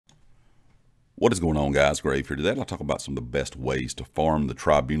What is going on, guys? Grave here. Today I'll talk about some of the best ways to farm the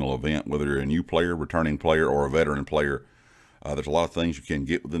Tribunal event, whether you're a new player, returning player, or a veteran player. There's a lot of things you can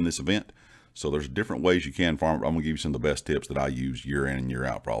get within this event, so there's different ways you can farm. I'm going to give you some of the best tips that I use year in and year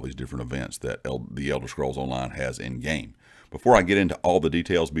out for all these different events that the Elder Scrolls Online has in game. Before I get into all the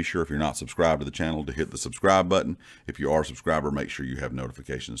details, be sure if you're not subscribed to the channel to hit the subscribe button. If you are a subscriber, make sure you have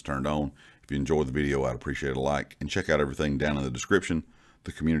notifications turned on. If you enjoyed the video, I'd appreciate a like, and check out everything down in the description.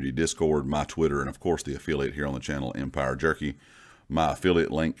 The community Discord, my Twitter, and of course the affiliate here on the channel, Empire Jerky. My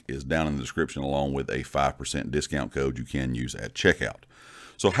affiliate link is down in the description, along with a 5% discount code you can use at checkout.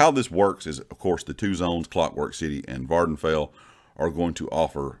 So how this works is, of course, the two zones, Clockwork City and Vardenfell, are going to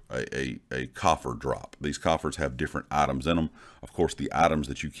offer a coffer drop. These coffers have different items in them. Of course, the items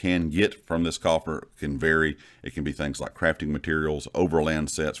that you can get from this coffer can vary. It can be things like crafting materials,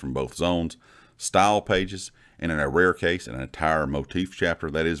 overland sets from both zones, style pages, and in a rare case, an entire motif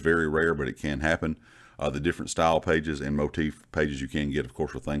chapter. That is very rare, but it can happen. The different style pages and motif pages you can get, of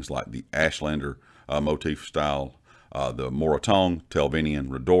course, are things like the Ashlander motif style, the Moratong, Telvinian,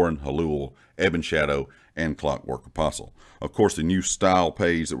 Redoran, Halul, Ebon Shadow, and Clockwork Apostle. Of course, the new style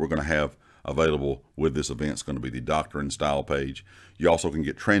page that we're going to have available with this event is going to be the Doctrine style page. You also can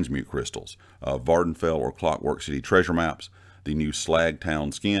get transmute crystals, Vardenfell or Clockwork City treasure maps, the new Slag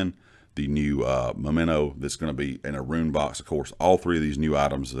Town skin, the new memento that's going to be in a rune box. Of course, all three of these new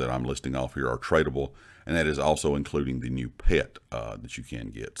items that I'm listing off here are tradable, and that is also including the new pet that you can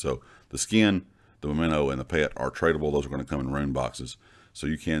get. So the skin, the memento, and the pet are tradable. Those are going to come in rune boxes, so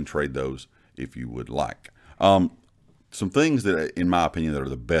you can trade those if you would like. Some things that, in my opinion, that are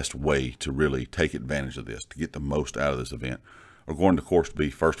the best way to really take advantage of this, to get the most out of this event, are going to, of course, be,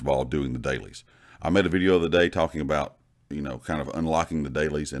 first of all, doing the dailies. I made a video the other day talking about, kind of unlocking the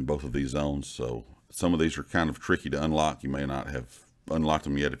dailies in both of these zones. So some of these are kind of tricky to unlock. You may not have unlocked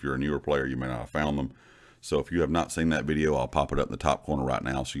them yet. If you're a newer player, you may not have found them. So if you have not seen that video, I'll pop it up in the top corner right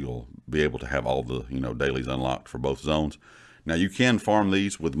now, so you'll be able to have all the, dailies unlocked for both zones. Now, you can farm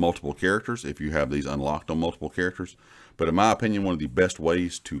these with multiple characters if you have these unlocked on multiple characters. But in my opinion, one of the best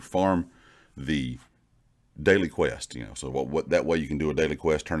ways to farm the daily quest, so that way you can do a daily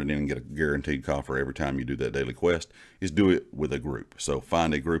quest, turn it in and get a guaranteed coffer every time you do that daily quest, is do it with a group. So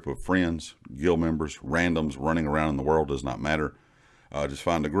find a group of friends, guild members, randoms running around in the world, does not matter. Just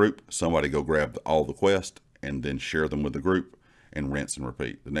find a group, somebody go grab all the quests, and then share them with the group, and rinse and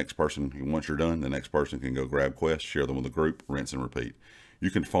repeat. The next person, once you're done, the next person can go grab quests, share them with the group, rinse and repeat. You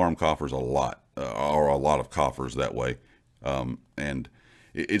can farm coffers a lot, or a lot of coffers that way. And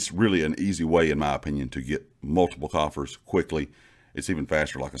it's really an easy way, in my opinion, to get multiple coffers quickly. It's even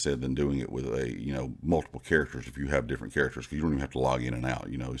faster, like I said, than doing it with multiple characters if you have different characters, because you don't even have to log in and out.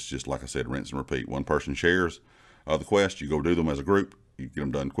 It's just, like I said, rinse and repeat. One person shares the quest, you go do them as a group, you get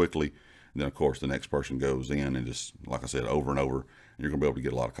them done quickly. And then, of course, the next person goes in and just, like I said, over and over, and you're going to be able to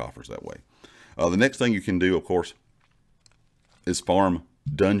get a lot of coffers that way. The next thing you can do, of course, is farm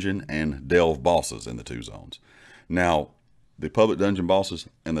dungeon and delve bosses in the two zones. Now, the public dungeon bosses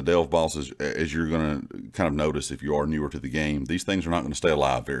and the delve bosses, as you're going to kind of notice if you are newer to the game, these things are not going to stay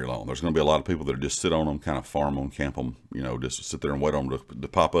alive very long. There's going to be a lot of people that just sit on them, kind of farm them, camp them, just sit there and wait on them to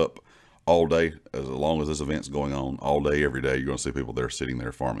pop up all day. As long as this event's going on, all day, every day, you're going to see people there sitting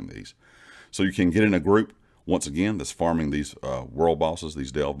there farming these. So you can get in a group, once again, that's farming these world bosses,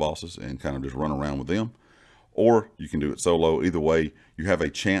 these delve bosses, and kind of just run around with them. Or you can do it solo. Either way, you have a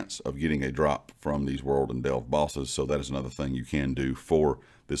chance of getting a drop from these world and delve bosses. So that is another thing you can do for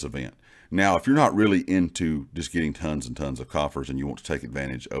this event. Now, if you're not really into just getting tons and tons of coffers and you want to take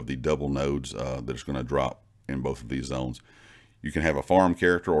advantage of the double nodes that is going to drop in both of these zones, you can have a farm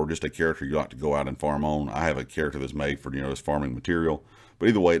character or just a character you like to go out and farm on. I have a character that's made for, this farming material. But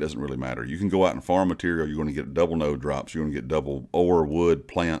either way, it doesn't really matter. You can go out and farm material. You're going to get double node drops. You're going to get double ore, wood,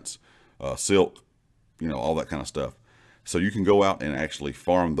 plants, silk, all that kind of stuff. So you can go out and actually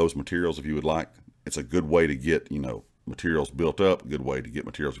farm those materials if you would like. It's a good way to get, materials built up, a good way to get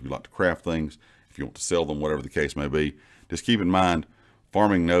materials if you like to craft things, if you want to sell them, whatever the case may be. Just keep in mind,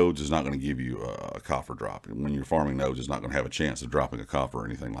 farming nodes is not going to give you a coffer drop. And when you're farming nodes, it's not going to have a chance of dropping a coffer or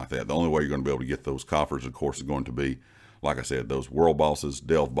anything like that. The only way you're going to be able to get those coffers, of course, is going to be, like I said, those world bosses,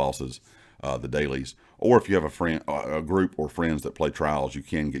 delve bosses, the dailies, or if you have a group or friends that play trials, you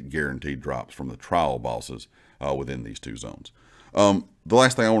can get guaranteed drops from the trial bosses within these two zones. The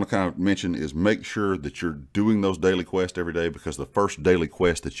last thing I want to kind of mention is make sure that you're doing those daily quests every day, because the first daily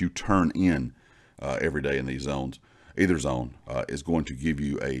quest that you turn in every day in these zones, either zone, is going to give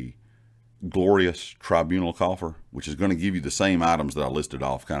you a glorious Tribunal coffer, which is going to give you the same items that I listed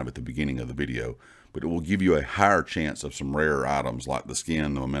off kind of at the beginning of the video, but it will give you a higher chance of some rarer items like the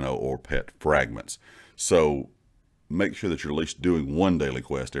skin, the memento, or pet fragments. So make sure that you're at least doing one daily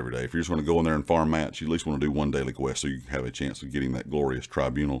quest every day. If you're just going to go in there and farm mats, you at least want to do one daily quest so you have a chance of getting that glorious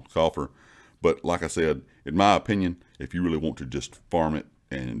Tribunal coffer. But like I said, in my opinion, if you really want to just farm it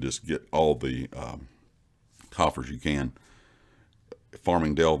and just get all the coffers you can,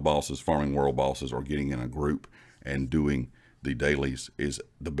 farming delve bosses, farming world bosses, or getting in a group and doing the dailies is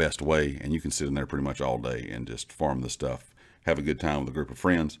the best way. And you can sit in there pretty much all day and just farm the stuff. Have a good time with a group of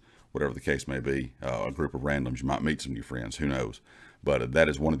friends, whatever the case may be. A group of randoms, you might meet some new friends, who knows. But that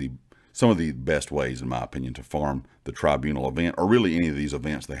is some of the best ways, in my opinion, to farm the Tribunal event, or really any of these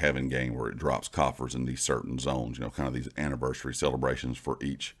events they have in game where it drops coffers in these certain zones, kind of these anniversary celebrations for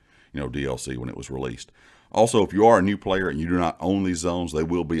each, DLC when it was released. Also, if you are a new player and you do not own these zones, they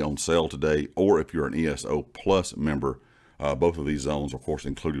will be on sale today. Or if you're an ESO Plus member, both of these zones are, of course,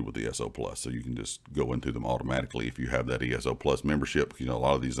 included with the ESO Plus. So you can just go into them automatically if you have that ESO Plus membership. A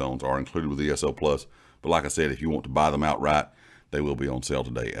lot of these zones are included with ESO Plus. But like I said, if you want to buy them outright, they will be on sale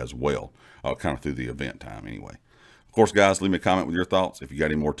today as well, kind of through the event time anyway. Of course, guys, leave me a comment with your thoughts. If you got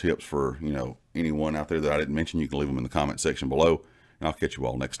any more tips for, anyone out there that I didn't mention, you can leave them in the comment section below. And I'll catch you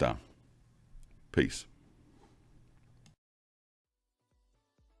all next time. Peace.